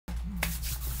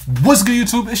What's good,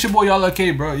 YouTube? It's your boy Y'all Okay,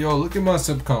 bro. Yo, look at my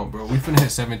sub count, bro. We finna hit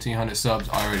 1,700 subs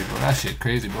already, bro. That shit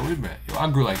crazy, bro.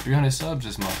 I grew like 300 subs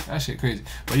this month. That shit crazy.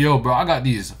 But yo, bro, I got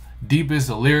these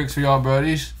deepest of lyrics for y'all, bro.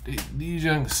 These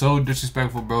young so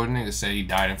disrespectful, bro. The nigga said he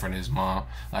died in front of his mom.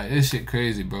 Like, this shit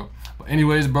crazy, bro. But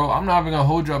anyways, bro, I'm not even gonna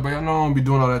hold y'all, bro. Y'all know I don't be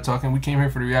doing all that talking. We came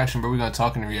here for the reaction, bro. We gonna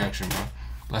talk in the reaction, bro.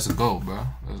 Let's go, bro.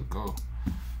 Let's go.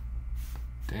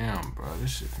 Damn, bro.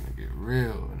 This shit finna get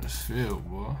real in this field,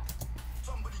 boy.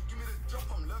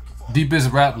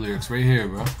 Deepest rap lyrics right here,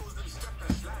 bro.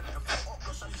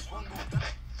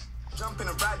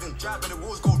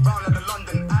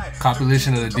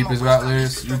 Compilation of the deepest rap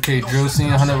lyrics. UK drill scene.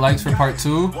 100 likes for part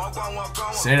 2.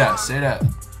 Say that. Say that.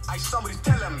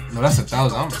 No, that's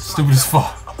 1,000. I'm stupid as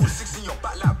fuck.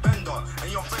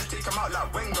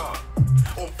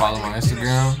 Follow my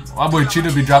Instagram. My boy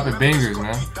Cheetah be dropping bangers,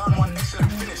 man.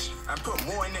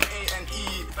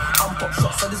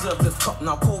 Shots, I deserve the top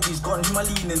now. Kobe's gone, who am I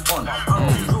leaning on? I'm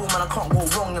real, man, I can't go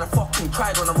wrong. And I fucking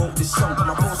cried when I wrote this song.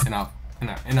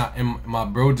 And my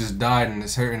bro just died and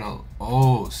it's hurting.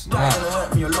 Oh snap!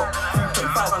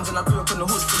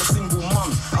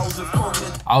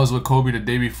 I was with Kobe the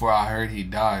day before I heard he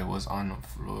died. Was on the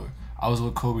floor. I was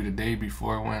with Kobe the day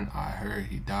before when I heard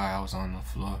he died. I was on the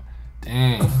floor.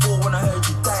 Dang. Before when I heard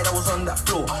you died, I was on that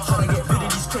floor. Trying to get rid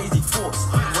of these crazy thoughts.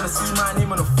 Wanna see my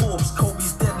name on the Forbes.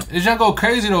 Kobe's dead. This young go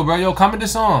crazy though, bro. Yo, comment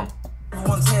this song.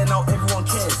 Everyone's here now, everyone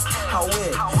cares. How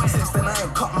weird. Since then I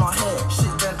ain't cut my hair.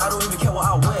 Shit, then I don't even care what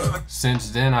I wear. Since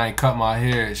then I ain't cut my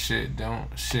hair. Shit,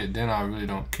 then I really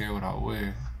don't care what I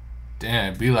wear.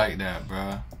 Damn, be like that,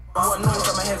 bro.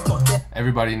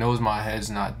 Everybody knows my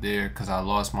head's not there cause I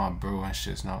lost my bro and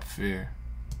shit's not fair.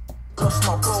 Lost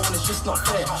my bro and it's just not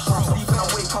fair. I'm sleeping, I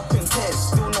wake up in tears.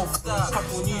 Still no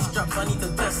couple new straps, I need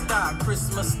to test that.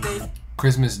 Christmas Day.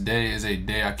 Christmas Day is a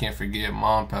day I can't forget.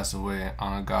 Mom passed away and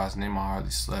on God's name I hardly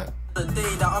slept. The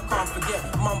day that I can't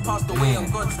forget. Mom passed away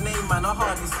in God's name, man, I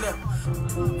hardly slept.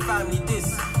 Family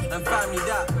this and family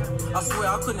that. I swear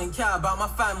I couldn't care about my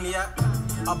family act.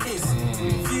 I piss.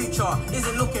 Future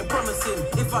isn't looking promising.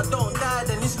 If I don't die,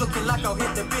 then it's looking like I'll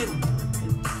hit the bin.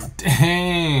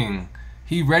 Dang.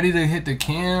 He ready to hit the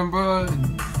can, bro.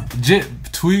 Jit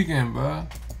tweaking, bro.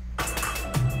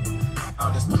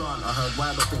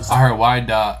 I heard Y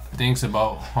Dot thinks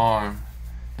about harm.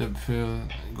 The pill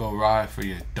go ride for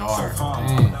your dog.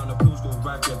 Dang.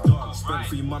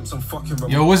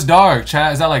 Yo, what's dog?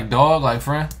 Chat, is that like dog, like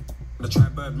friend?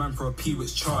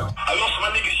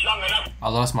 I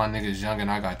lost my niggas young and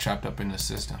I got trapped up in the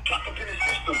system.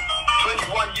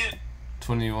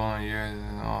 21 years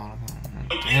and all.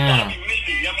 Damn.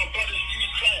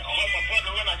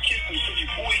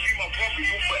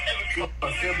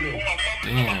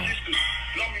 Damn.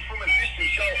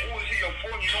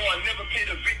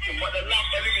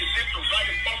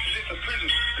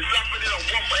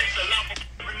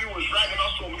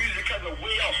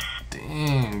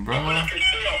 Dang, bro.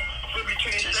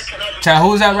 Chat,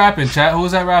 who's that rapping? Chat,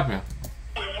 who's that rapping?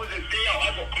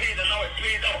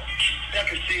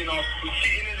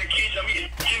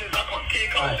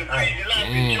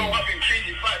 Damn.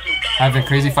 Having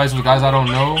crazy fights with guys I don't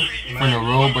know from the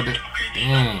road, but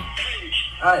dang.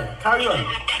 Alright, carry on.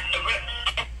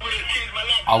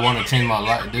 I want to change my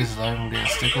life. This life from getting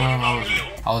stick on.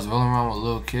 I was rolling around with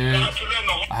little kids.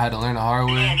 I had to learn the hard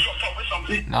way.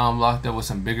 Now I'm locked up with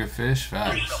some bigger fish.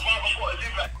 Facts.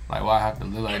 Like, why I have to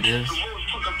live like this?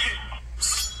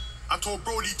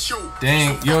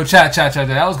 Dang, yo, chat.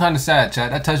 That was kind of sad,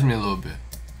 chat. That touched me a little bit.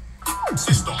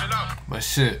 But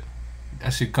shit,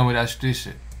 that shit come with that street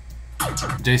shit.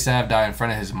 J Sav died in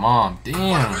front of his mom.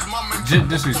 Damn, legit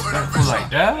disrespectful like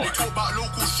that.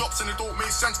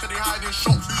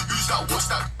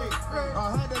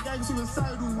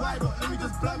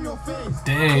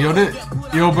 Damn,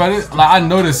 yo, brother, like I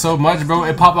know this so much, bro.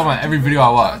 It pop up on every video I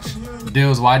watch.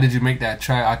 Dills, why did you make that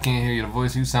track? I can't hear your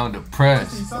voice. You sound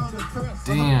depressed.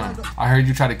 Damn, I heard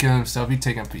you try to kill himself. He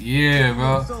taking, yeah,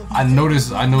 bro. I know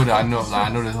this. I know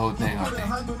this whole thing. I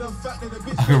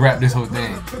think I could rap this whole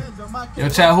thing. Yo,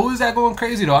 chat, who is that going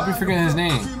crazy though? I be forgetting his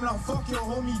name.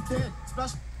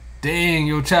 Dang,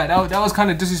 yo, chat, that was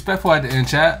kind of disrespectful at the end,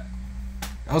 chat.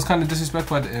 That was kind of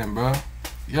disrespectful at the end, bro.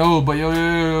 Yo, but yo,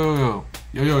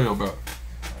 bro.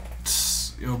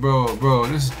 Yo, bro,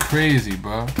 this is crazy,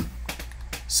 bro.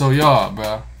 So y'all,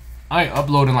 bro, I ain't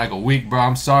uploading like a week, bro.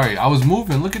 I'm sorry. I was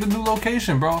moving. Look at the new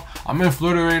location, bro. I'm in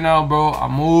Florida right now, bro. I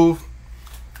moved.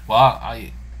 Well,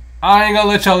 I ain't gonna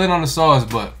let y'all in on the sauce,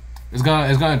 but it's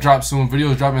gonna drop soon.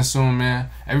 Videos dropping soon, man.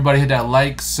 Everybody hit that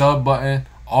like, sub button,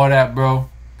 all that, bro.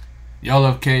 Y'all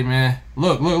love K, man.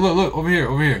 Look over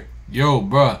here. Yo,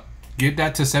 bro. get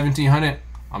that to 1,700,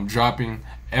 I'm dropping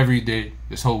every day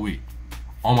this whole week.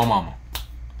 On my mama.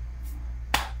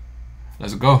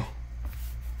 Let's go.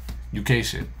 UK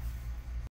shit.